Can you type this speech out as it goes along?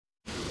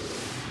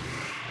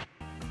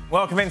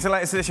Welcome into the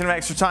latest edition of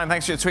Extra Time.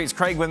 Thanks for your tweets.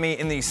 Craig with me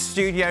in the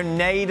studio.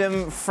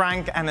 Nedum,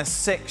 Frank and a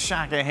sick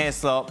Shaka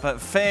Hislop. But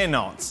fear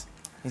not.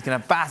 He's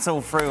going to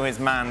battle through his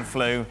man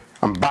flu.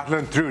 I'm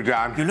battling through,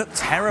 Dan. You look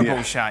terrible,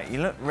 Shaq.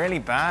 You look really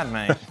bad,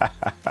 mate.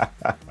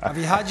 Have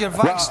you had your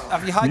vaccine? Well,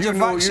 have you had your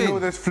vaccine? You know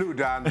this flu,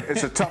 Dan.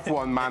 It's a tough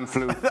one, man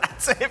flu.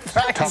 That's it,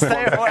 Frank.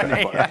 Stay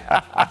away.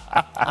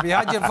 Have you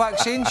had your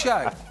vaccine,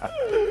 Shaq?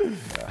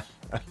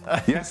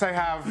 Yes, I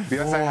have.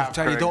 Yes, I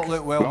have. You don't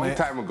look well, Long mate.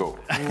 time ago.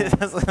 It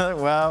doesn't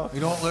look well. You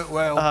don't look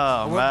well. Oh,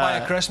 I won't buy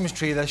man. a Christmas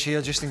tree this year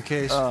just in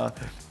case. What?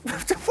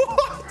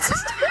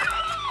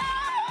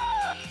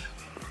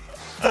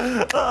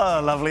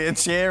 Oh, lovely and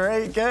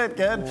cheery. Good,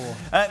 good.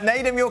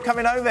 Nedum, you're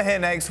coming over here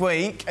next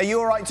week. Are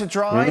you all right to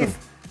drive?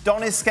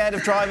 Don is scared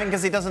of driving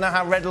because he doesn't know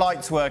how red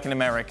lights work in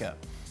America.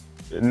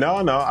 No,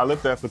 I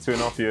lived there for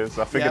 2.5 years.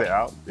 I figured it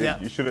out. Yeah.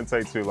 You shouldn't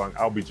take too long.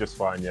 I'll be just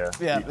fine. Yeah.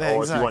 Yeah,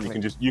 Or exactly. if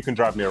you want, you can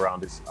drive me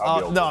around. I'll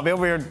be okay. No, I'll be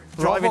over here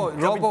driving.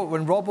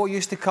 When Robbo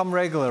used to come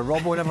regular,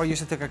 Robbo never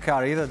used to take a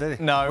car either, did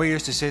he? No. We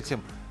used to say to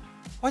him,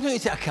 "Why don't you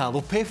take a car?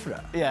 They'll pay for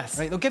it." Yes.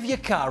 Right, they'll give you a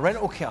car,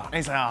 rental car.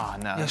 He's like, oh,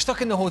 no. You're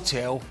stuck in the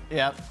hotel.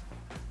 Yeah.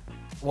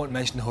 I won't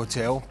mention the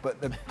hotel, but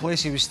the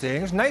place he was staying,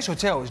 it was a nice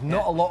hotel. There's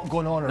not a lot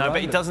going on around. No,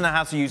 but he it. doesn't know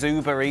how to use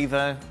Uber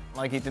either.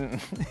 Like he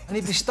didn't. And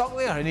he'd be stuck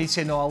there, and he'd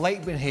say, "No, I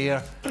like being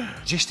here,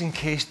 just in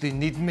case they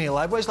need me."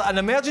 Like, well, it's like an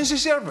emergency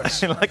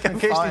service. Like in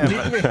case they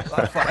need me.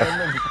 Like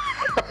fireman.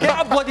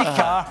 Get a bloody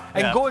car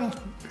and go and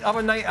have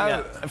a night out.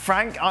 Yeah.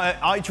 Frank,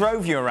 I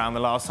drove you around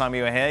the last time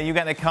you were here. You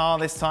getting a car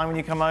this time when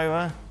you come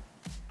over?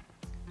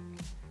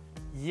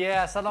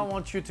 Yes, I don't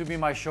want you to be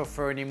my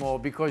chauffeur anymore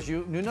because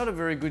you're not a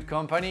very good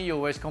company. You're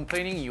always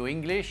complaining. You're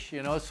English,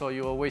 you know, so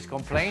you always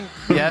complain.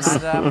 Yes.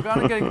 And I'm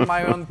gonna get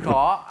my own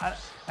car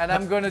and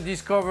I'm gonna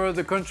discover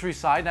the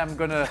countryside. I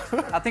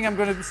think I'm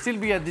gonna still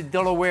be at the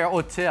Delaware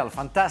Hotel.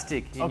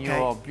 Fantastic in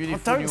your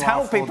beautiful Don't new tell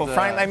Hartford, people,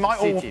 Frank. They might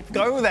all city.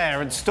 go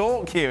there and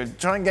stalk you and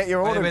try and get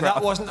your Wait a minute, autograph.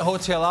 that wasn't the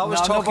hotel I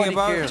was No, talking nobody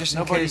about. cares. Just in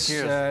Nobody case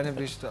cares.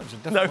 anybody's it was a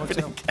different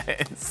Nobody hotel.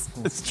 cares.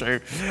 It's true.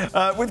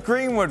 With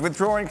Greenwood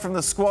withdrawing from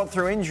the squad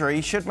through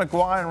injury, should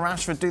Maguire and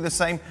Rashford do the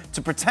same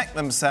to protect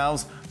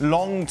themselves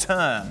long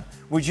term?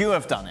 Would you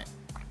have done it?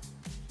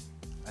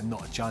 And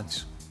not a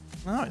chance.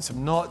 No, it's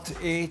Not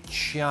a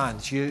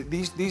chance.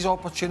 These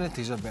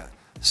opportunities are better.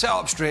 Sit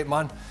up straight,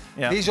 man.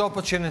 Yeah. These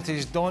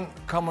opportunities don't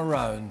come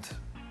around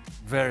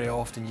very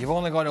often. You've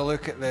only got to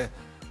look at the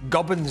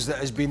gubbins that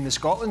has been the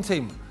Scotland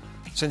team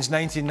since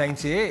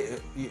 1998.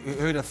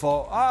 Who'd have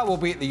thought, we'll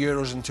be at the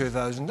Euros in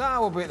 2000,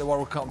 we'll be at the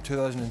World Cup in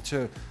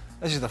 2002.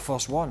 This is the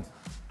first one.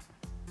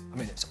 I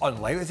mean, it's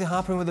unlikely to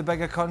happen with the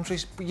bigger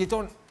countries, but you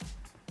don't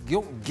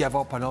give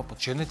up an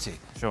opportunity.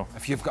 Sure.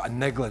 If you've got a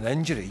niggling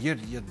injury, you're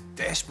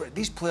desperate.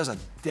 These players are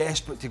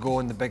desperate to go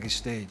on the biggest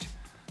stage.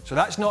 So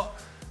that's not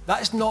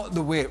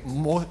the way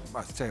most.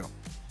 I tell you,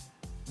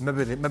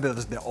 maybe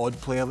there's the odd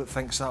player that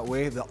thinks that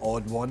way, the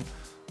odd one.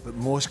 But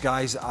most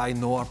guys that I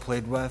know or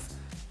played with,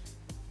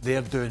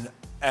 they're doing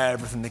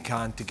everything they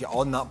can to get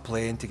on that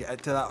plane, to get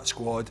into that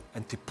squad,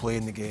 and to play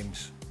in the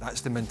games.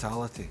 That's the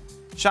mentality.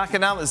 Shaka,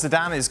 now that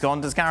Zidane is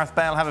gone, does Gareth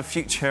Bale have a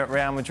future at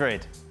Real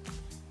Madrid?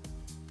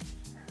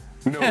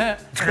 No.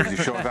 Is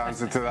the short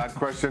answer to that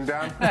question,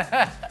 Dan?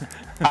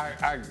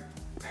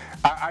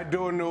 I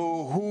don't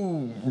know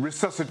who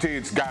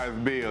resuscitates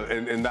Gareth Bale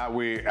in that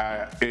way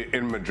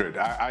in Madrid.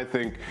 I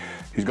think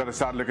he's got to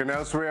start looking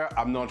elsewhere.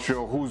 I'm not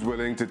sure who's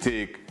willing to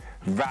take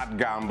that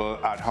gamble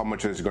at how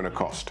much it's going to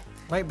cost.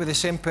 Might be the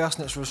same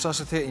person that's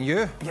resuscitating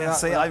you. Yeah,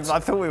 see, I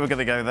thought we were going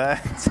to go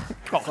there.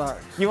 God,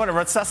 you want to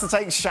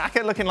resuscitate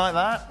Shaka looking like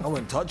that? I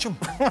wouldn't touch him.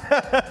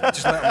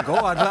 Just let him go.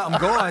 I'd let him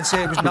go and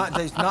say it was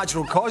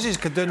natural causes,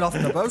 could do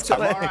nothing about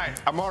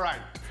it. I'm all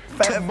right.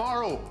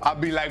 Tomorrow, I'll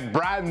be like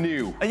brand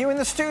new. Are you in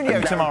the studio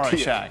tomorrow,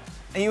 guarantee it. Shaq?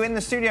 Are you in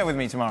the studio with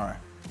me tomorrow?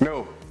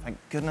 No. Thank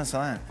goodness for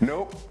that.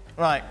 Nope.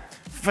 Right.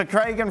 For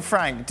Craig and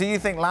Frank, do you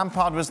think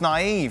Lampard was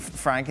naive,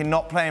 Frank, in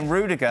not playing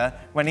Rudiger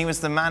when he was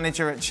the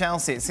manager at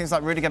Chelsea? It seems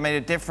like Rudiger made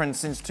a difference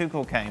since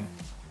Tuchel came.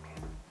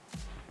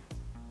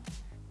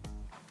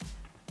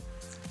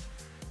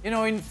 You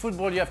know, in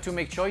football you have to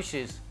make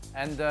choices.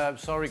 And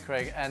sorry,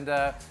 Craig. And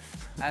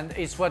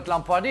it's what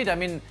Lampard did. I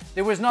mean,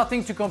 there was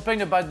nothing to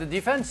complain about the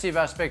defensive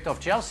aspect of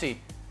Chelsea.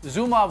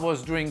 Zuma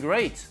was doing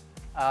great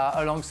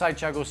alongside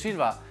Thiago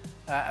Silva.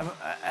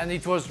 And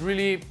it was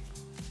really,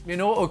 you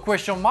know, a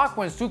question mark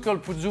when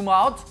Tuchel put Zuma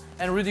out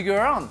and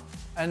Rudiger on.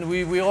 And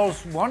we all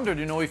wondered,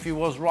 you know, if he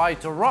was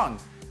right or wrong.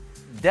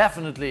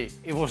 Definitely,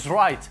 he was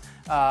right.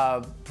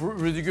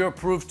 Rudiger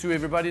proved to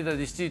everybody that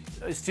he's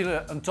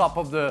still on top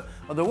of the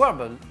world.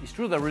 But it's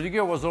true that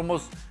Rudiger was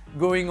almost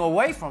going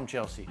away from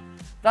Chelsea.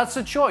 That's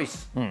a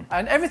choice.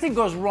 And everything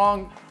goes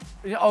wrong,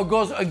 or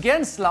goes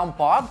against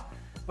Lampard.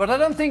 But I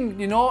don't think,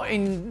 you know,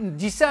 in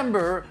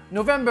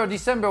November,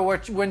 December,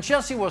 when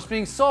Chelsea was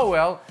playing so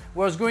well,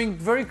 was going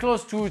very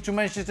close to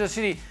Manchester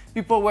City,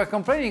 people were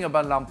complaining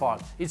about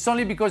Lampard. It's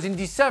only because in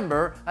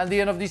December, at the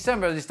end of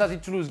December, they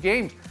started to lose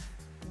games,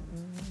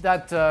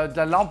 that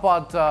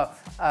Lampard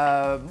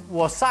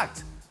was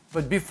sacked.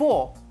 But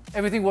before,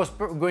 everything was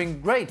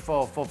going great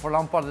for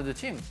Lampard and the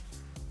team.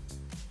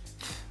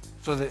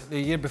 So the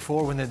year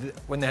before,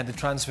 when they had the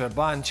transfer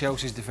ban,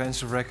 Chelsea's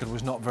defensive record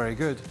was not very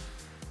good.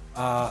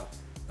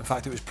 In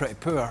fact, it was pretty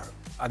poor.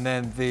 And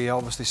then they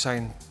obviously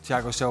signed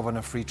Thiago Silva on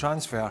a free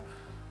transfer.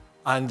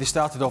 And they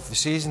started off the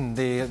season,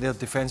 their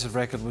defensive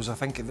record was, I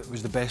think, it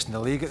was the best in the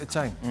league at the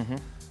time.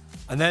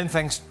 And then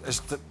things,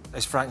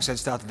 as Frank said,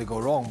 started to go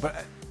wrong.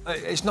 But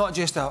it's not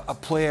just a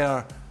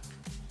player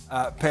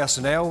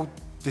personnel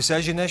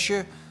decision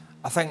issue.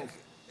 I think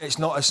it's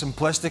not as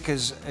simplistic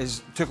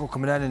as Tuchel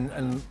coming in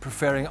and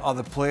preferring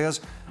other players.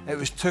 It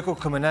was Tuchel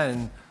coming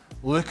in,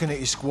 looking at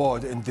his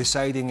squad and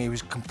deciding he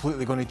was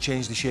completely going to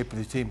change the shape of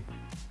the team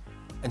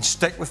and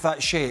stick with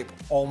that shape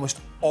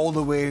almost all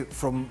the way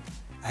from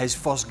his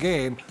first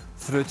game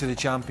through to the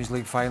Champions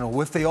League final,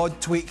 with the odd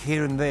tweak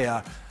here and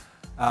there,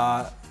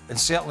 and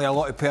certainly a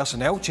lot of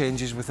personnel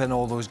changes within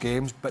all those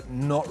games, but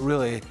not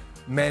really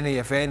many,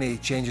 if any,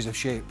 changes of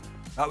shape.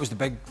 That was the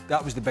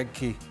big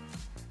key.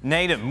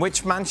 Nedum,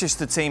 which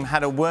Manchester team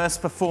had a worse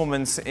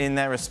performance in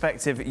their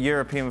respective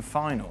European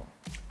final?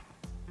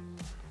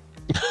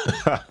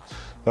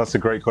 That's a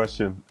great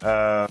question.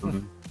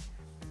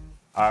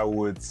 I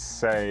would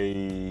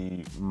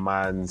say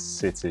Man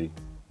City,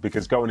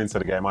 because going into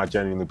the game, I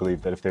genuinely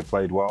believe that if they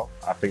played well,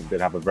 I think they'd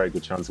have a very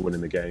good chance of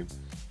winning the game.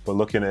 But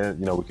looking at it,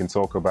 you know, we can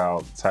talk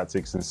about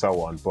tactics and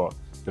so on, but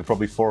there are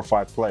probably 4 or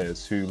 5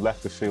 players who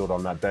left the field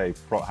on that day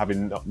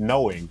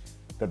knowing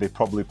that they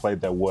probably played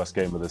their worst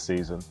game of the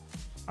season.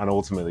 And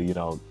ultimately, you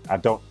know,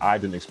 I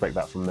didn't expect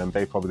that from them.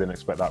 They probably didn't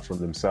expect that from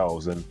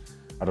themselves. And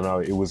I don't know,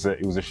 it was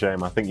a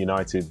shame. I think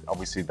United,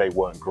 obviously, they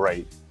weren't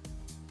great.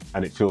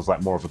 And it feels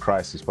like more of a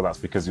crisis, but that's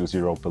because it was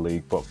Europa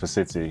League. But for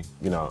City,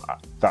 you know,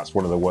 that's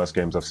one of the worst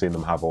games I've seen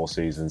them have all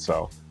season.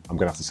 So I'm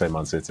going to have to say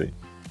Man City.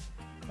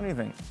 What do you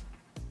think?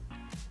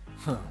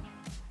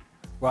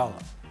 Well,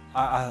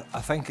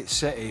 I think it's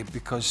City,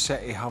 because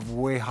City have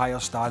way higher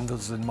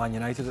standards than Man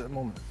United at the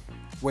moment.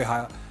 Way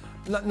higher.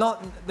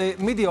 Not the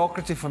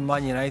mediocrity from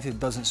Man United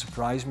doesn't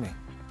surprise me.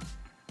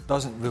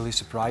 Doesn't really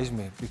surprise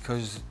me,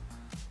 because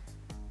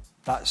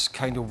that's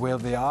kind of where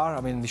they are.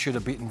 I mean, they should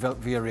have beaten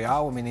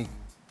Villarreal. I mean,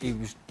 he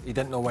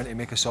didn't know when to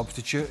make a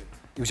substitute.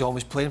 He was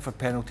always playing for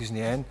penalties in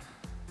the end.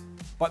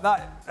 But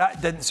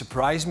that didn't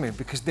surprise me,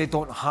 because they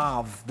don't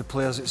have the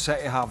players that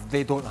City have.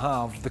 They don't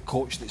have the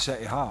coach that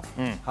City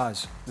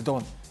has. They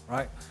don't,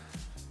 right?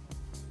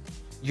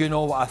 You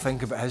know what I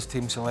think about his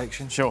team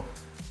selection. Sure.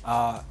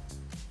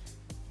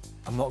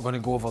 I'm not going to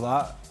go over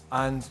that.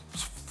 And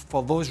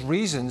for those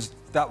reasons,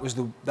 that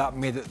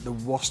made it the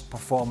worst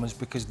performance,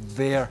 because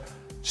their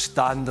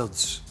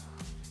standards.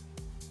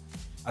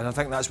 And I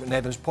think that's what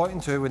Nedum's pointing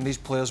to when these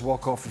players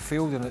walk off the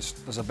field, and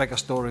there's a bigger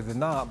story than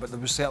that, but there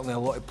was certainly a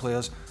lot of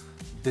players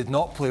did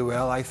not play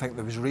well. I think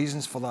there was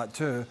reasons for that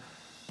too.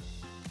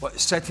 But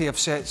City have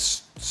set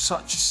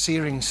such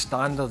searing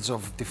standards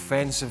of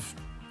defensive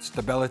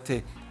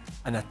stability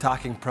and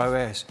attacking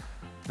prowess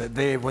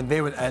that when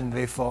they went in,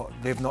 they thought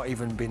they've not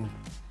even been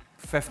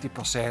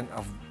 50%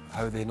 of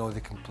how they know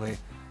they can play.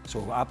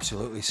 So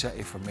absolutely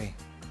City for me.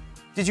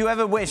 Did you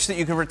ever wish that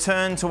you could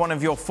return to one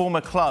of your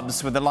former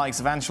clubs, with the likes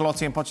of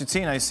Ancelotti and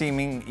Pochettino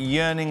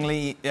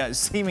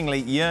seemingly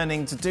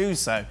yearning to do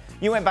so?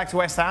 You went back to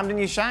West Ham,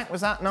 didn't you, Shaq?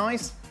 Was that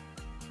nice?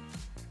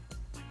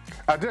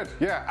 I did,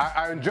 yeah.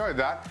 I enjoyed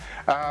that.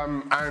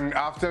 And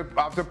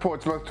after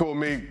Portsmouth told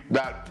me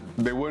that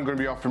they weren't going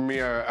to be offering me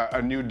a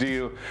new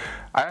deal,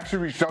 I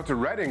actually reached out to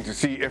Reading to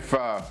see if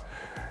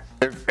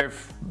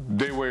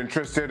they were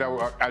interested.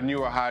 I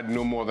knew I had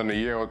no more than a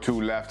year or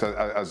 2 left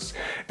as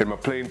in my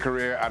playing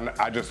career, and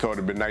I just thought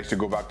it'd be nice to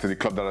go back to the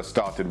club that I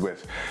started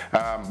with.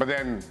 But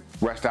then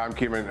West Ham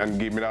came in and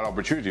gave me that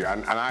opportunity,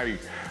 and I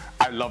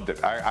loved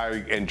it. I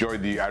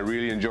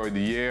really enjoyed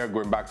the year,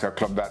 going back to a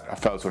club that I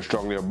felt so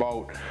strongly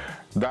about.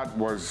 That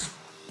was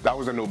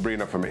a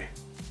no-brainer for me.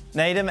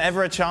 Nedum,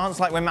 ever a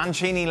chance, like when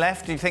Mancini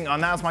left, do you think, oh,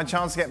 now's my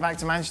chance to get back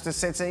to Manchester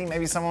City?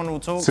 Maybe someone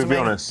will talk to me? To be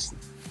honest,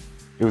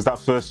 it was that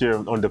first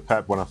year under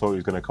Pep when I thought he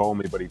was going to call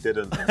me, but he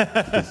didn't.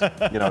 Because,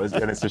 you know,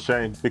 and it's a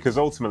shame, because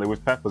ultimately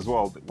with Pep as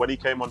well, when he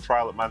came on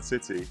trial at Man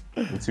City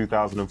in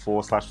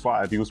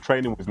 2004/5, he was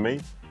training with me,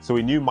 so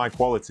he knew my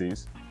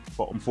qualities.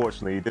 But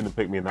unfortunately, he didn't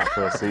pick me in that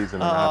first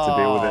season, and I had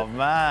to deal with it. Oh,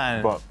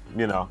 man. But,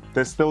 you know,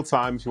 there's still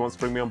time if he wants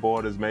to bring me on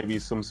board as maybe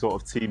some sort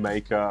of tea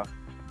maker,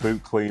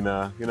 boot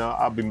cleaner. You know,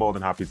 I'd be more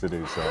than happy to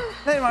do so.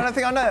 Nedum, I don't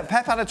think I know that.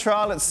 Pep had a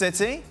trial at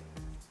City.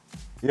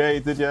 Yeah, he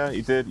did. Yeah,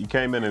 he did. He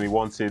came in and he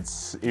wanted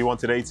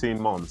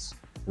 18 months.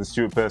 And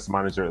Stuart Pearce,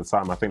 manager at the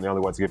time, I think they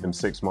only wanted to give him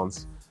 6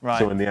 months. Right.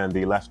 So in the end,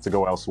 he left to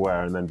go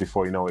elsewhere, and then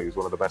before you know it, he was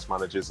one of the best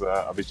managers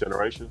of his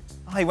generation.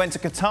 Oh, he went to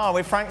Qatar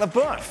with Frank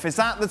Leboeuf. Is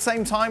that the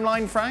same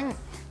timeline, Frank?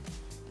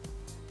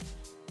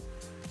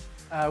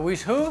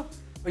 With who?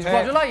 With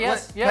Guardiola?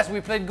 Yes,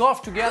 we played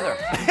golf together.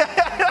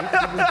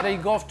 we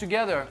played golf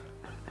together.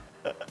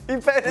 You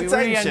paid attention. We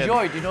really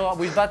enjoyed, you know,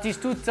 with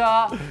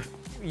Batistuta,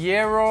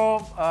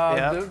 Hierro,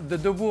 the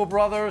Leboeuf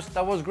brothers.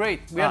 That was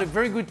great. We had a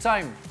very good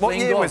time. What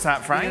year was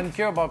that, Frank? We didn't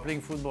care about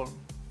playing football.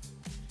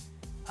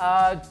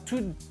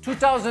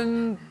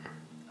 2000.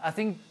 I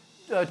think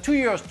 2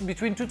 years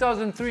between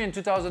 2003 and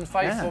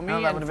 2005 for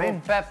me, and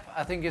for Pep,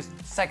 I think it's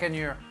second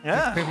year.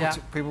 Yeah.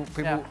 People.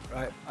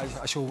 Right,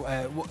 I shall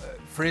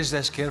phrase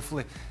this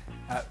carefully.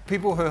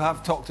 People who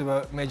have talked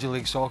about Major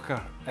League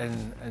Soccer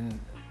and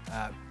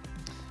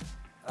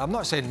I'm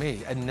not saying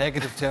me in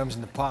negative terms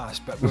in the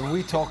past, but when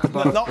we talk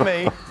about not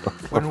me.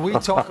 When we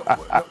talk,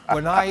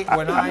 when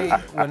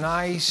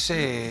I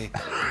say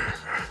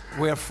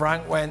where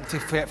Frank went to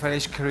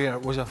finish career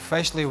was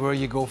officially where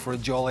you go for a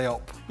jolly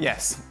up.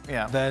 Yes.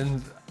 Yeah.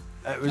 Then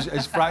it was,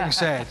 as Frank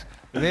said,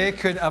 they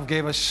couldn't have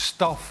gave us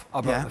stuff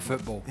about the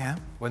football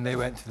when they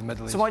went to the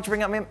Middle East. So why'd you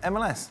bring up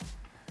MLS?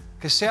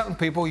 Because certain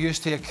people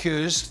used to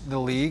accuse the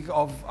league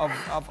of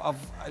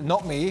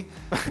not me,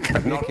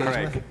 Not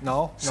Craig.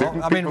 No.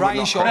 I mean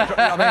Ryan Shaw.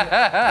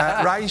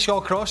 Ryan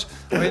Shawcross.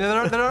 I mean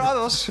there are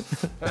others.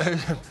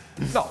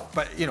 No,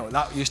 but you know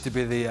that used to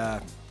be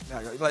the.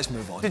 Let's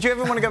move on. Did you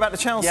ever want to go back to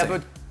Chelsea? Yeah,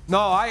 but no,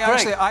 I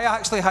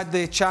actually had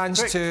the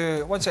chance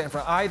to. 1 second,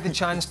 Frank. I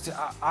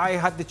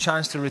had the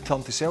chance to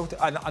return to Celtic.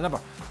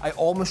 I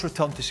almost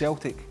returned to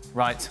Celtic.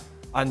 Right.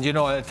 And you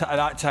know, at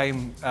that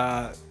time.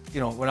 You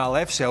know, when I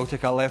left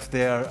Celtic, I left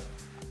there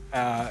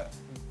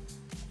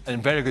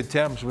in very good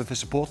terms with the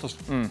supporters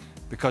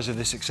because of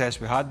the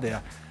success we had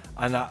there.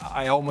 And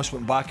I almost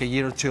went back a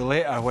year or two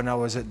later when I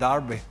was at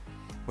Derby,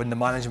 when the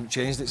management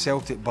changed at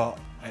Celtic, but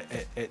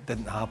it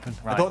didn't happen.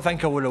 Right. I don't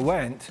think I would have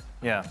went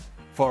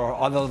for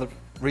other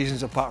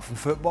reasons apart from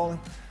footballing,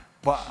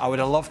 but I would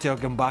have loved to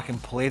have gone back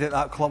and played at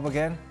that club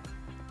again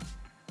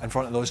in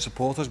front of those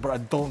supporters, but I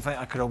don't think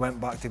I could have went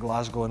back to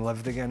Glasgow and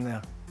lived again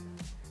there.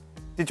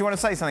 Did you want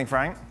to say something,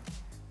 Frank?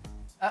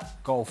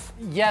 Golf.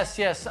 Yes.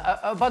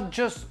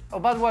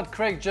 About what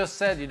Craig just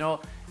said, you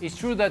know, it's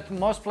true that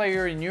most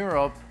players in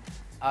Europe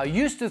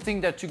used to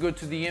think that to go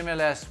to the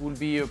MLS would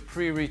be a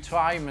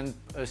pre-retirement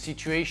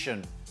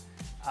situation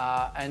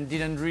and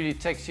didn't really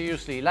take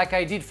seriously, like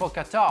I did for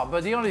Qatar.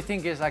 But the only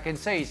thing is I can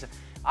say is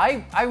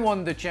I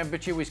won the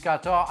championship with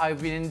Qatar.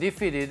 I've been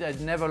undefeated.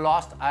 I'd never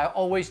lost. I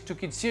always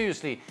took it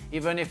seriously.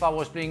 Even if I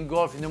was playing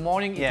golf in the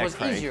morning, it was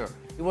easier.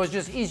 It was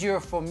just easier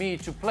for me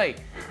to play.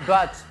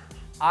 But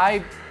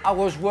I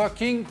was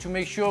working to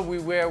make sure we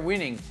were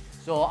winning.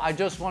 So I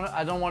don't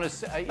want to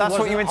say. That's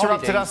what you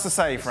interrupted us to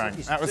say, Frank.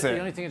 That was it. The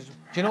only thing is,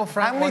 Do you know,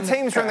 Frank? How many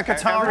teams were in the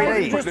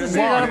Qatari league? just to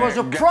say that I was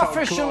a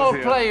professional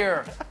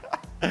player.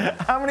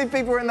 How many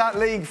people were in that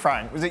league,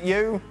 Frank? Was it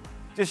you?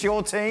 Just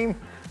your team?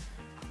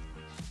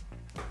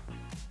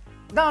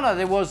 No,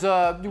 there was.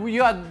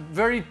 You had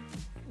very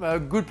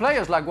good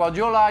players like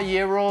Guardiola,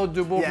 Hierro,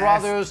 the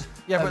brothers.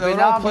 Yeah, but they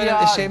were all playing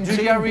at the same team.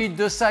 Dugarry,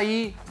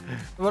 Desailly.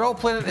 They were all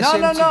playing at the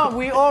same team. No.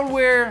 We all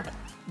were.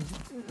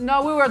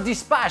 No, we were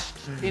dispatched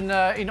in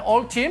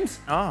all teams,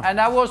 and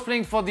I was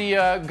playing for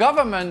the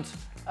government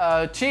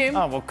team.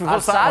 Oh well, of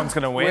course that one's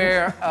going to win.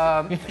 Where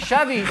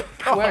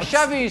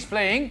Xavi is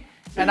playing.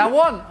 And I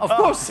won, of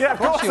course. Yeah, of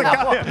course.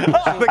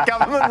 The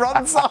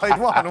government-run side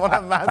won. What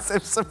a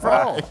massive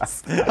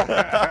surprise.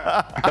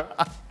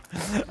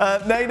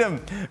 Nedum,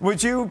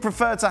 would you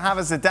prefer to have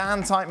a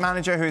Zidane-type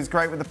manager who is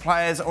great with the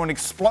players or an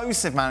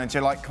explosive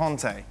manager like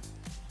Conte?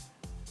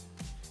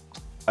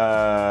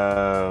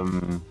 I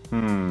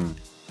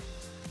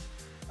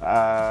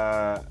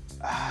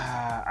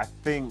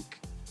think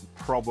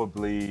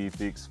probably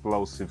the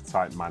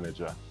explosive-type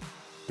manager.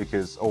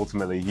 Because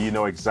ultimately, you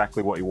know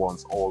exactly what he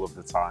wants all of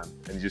the time,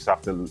 and you just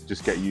have to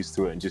just get used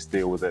to it and just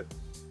deal with it.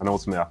 And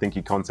ultimately, I think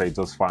Conte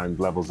does find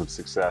levels of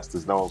success.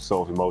 There's no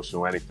sort of emotion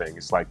or anything.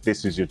 It's like,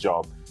 this is your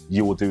job.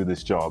 You will do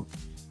this job.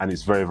 And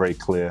it's very, very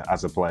clear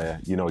as a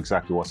player. You know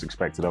exactly what's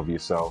expected of you.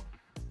 So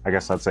I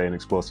guess I'd say an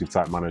explosive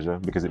type manager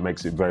because it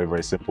makes it very,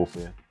 very simple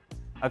for you.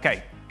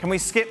 Okay, can we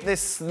skip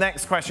this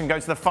next question, go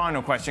to the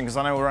final question, because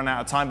I know we're running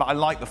out of time, but I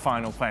like the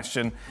final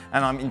question,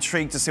 and I'm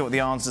intrigued to see what the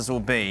answers will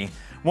be.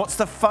 What's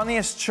the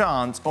funniest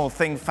chant or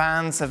thing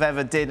fans have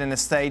ever did in a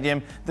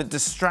stadium that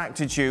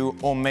distracted you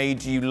or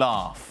made you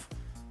laugh?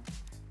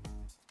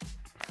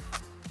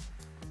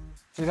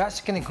 So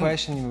that's the kind of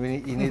question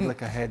you need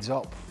like a heads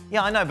up.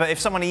 Yeah, I know, but if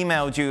someone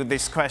emailed you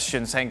this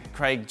question saying,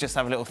 Craig, just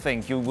have a little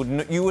think, you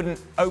wouldn't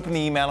open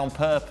the email on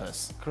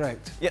purpose.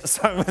 Correct. Yeah,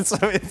 so it's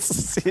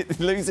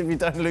lose if you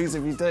don't, lose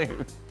if you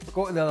do.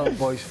 Go to the other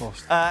boys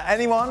first.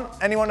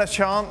 Anyone a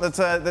chant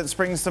that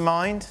springs to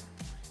mind?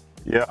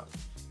 Yeah.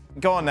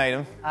 Go on,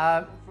 Nedum.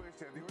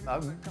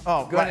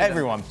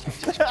 Everyone.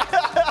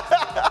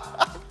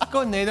 Go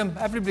on, Nedum.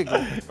 Everybody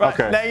go. Right,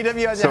 okay. Nedum,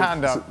 you had your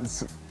hand up.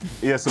 So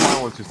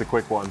mine was just a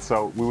quick one.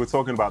 So we were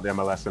talking about the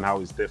MLS and how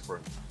it's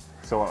different.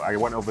 So I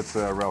went over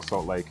to Real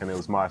Salt Lake, and it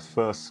was my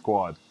first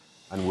squad,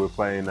 and we were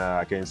playing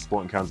against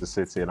Sporting Kansas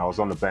City, and I was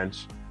on the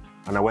bench,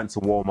 and I went to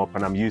warm up,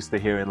 and I'm used to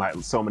hearing like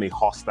so many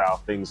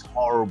hostile things,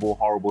 horrible,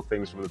 horrible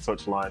things from the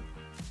touchline.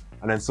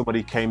 And then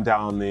somebody came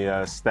down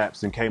the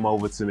steps and came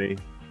over to me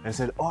and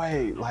said,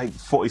 "Oi,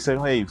 he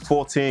said, hey,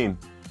 14.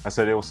 I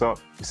said, "Hey, what's up?"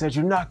 He said,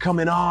 "You're not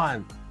coming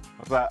on."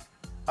 I was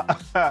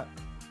like,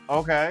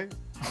 okay.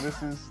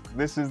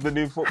 This is the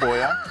new football,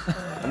 yeah?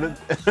 And then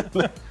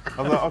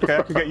I was like, okay,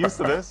 I can get used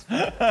to this.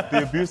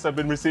 The abuse I've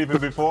been receiving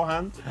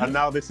beforehand, and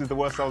now this is the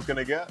worst I was going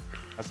to get.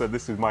 I said,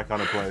 this is my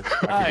kind of place.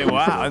 Oh,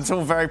 wow, it's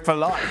all very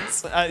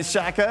polite.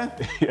 Shaka?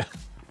 Yeah.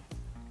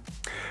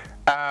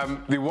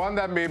 The one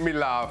that made me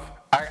laugh,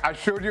 I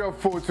showed you a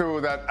photo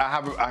that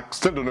I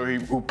still don't know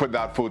who put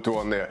that photo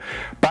on there.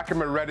 Back in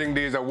my Reading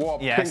days, I wore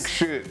a pink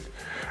shirt.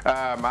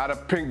 I had a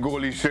pink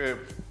goalie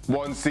shirt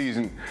one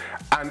season,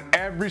 and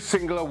every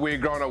single away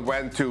ground I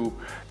went to,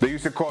 they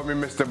used to call me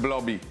Mr.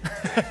 Blobby.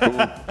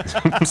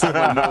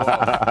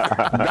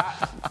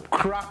 That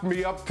cracked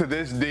me up to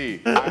this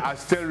day. I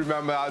still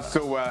remember that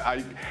so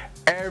well.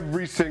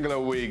 Every single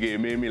away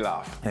game made me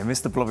laugh. Yeah,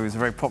 Mr. Blobby was a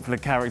very popular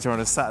character on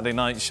a Saturday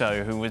night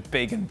show who was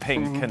big and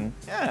pink and,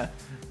 yeah.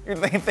 You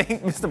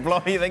think Mr.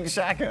 Blobby, you think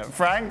Shaka.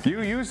 Frank?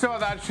 You saw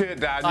that shit,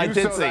 Dad. I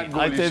did see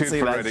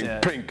that Reading.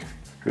 Shit. Pink.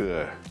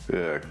 Good.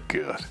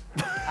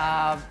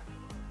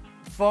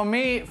 For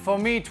me,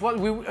 it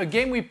was a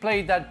game we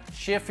played at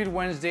Sheffield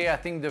Wednesday. I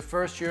think the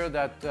first year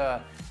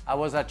that I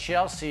was at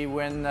Chelsea,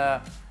 when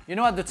you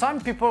know, at the time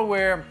people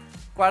were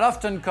quite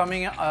often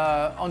coming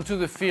onto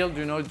the field,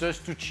 you know,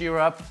 just to cheer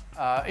up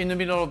in the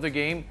middle of the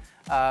game,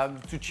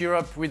 to cheer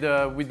up with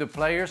the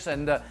players,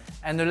 and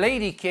the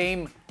lady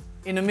came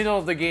in the middle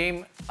of the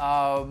game.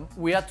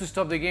 We had to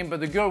stop the game,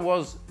 but the girl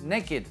was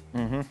naked,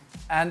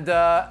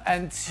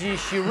 and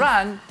she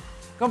ran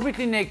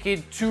completely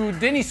naked to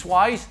Dennis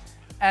Wise.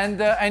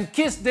 And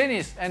kissed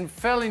Dennis and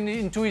fell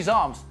into his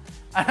arms.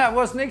 And I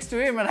was next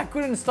to him and I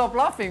couldn't stop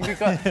laughing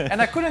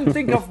and I couldn't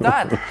think of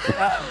that.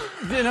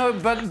 You know,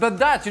 but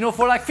that, you know,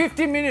 for like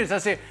 15 minutes I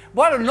say,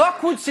 what an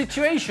awkward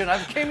situation.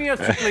 I came here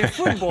to play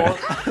football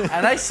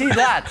and I see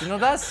that. You know,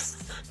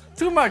 that's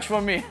too much for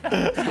me.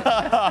 Too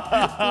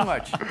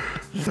much.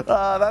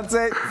 That's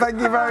it. Thank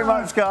you very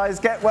much, guys.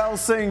 Get well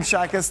soon,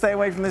 Shaka. Stay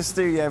away from the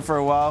studio for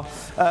a while.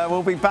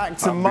 We'll be back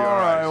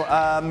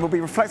tomorrow. We'll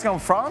be reflecting on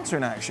France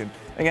in action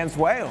against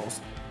Wales.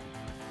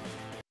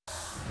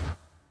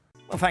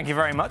 Well, thank you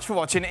very much for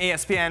watching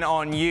ESPN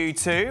on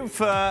YouTube.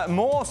 For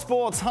more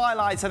sports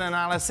highlights and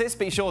analysis,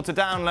 be sure to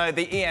download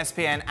the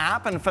ESPN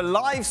app. And for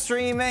live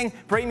streaming,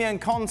 premium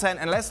content,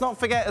 and let's not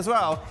forget as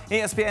well,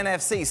 ESPN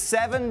FC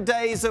 7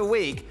 days a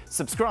week.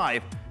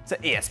 Subscribe to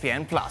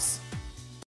ESPN Plus.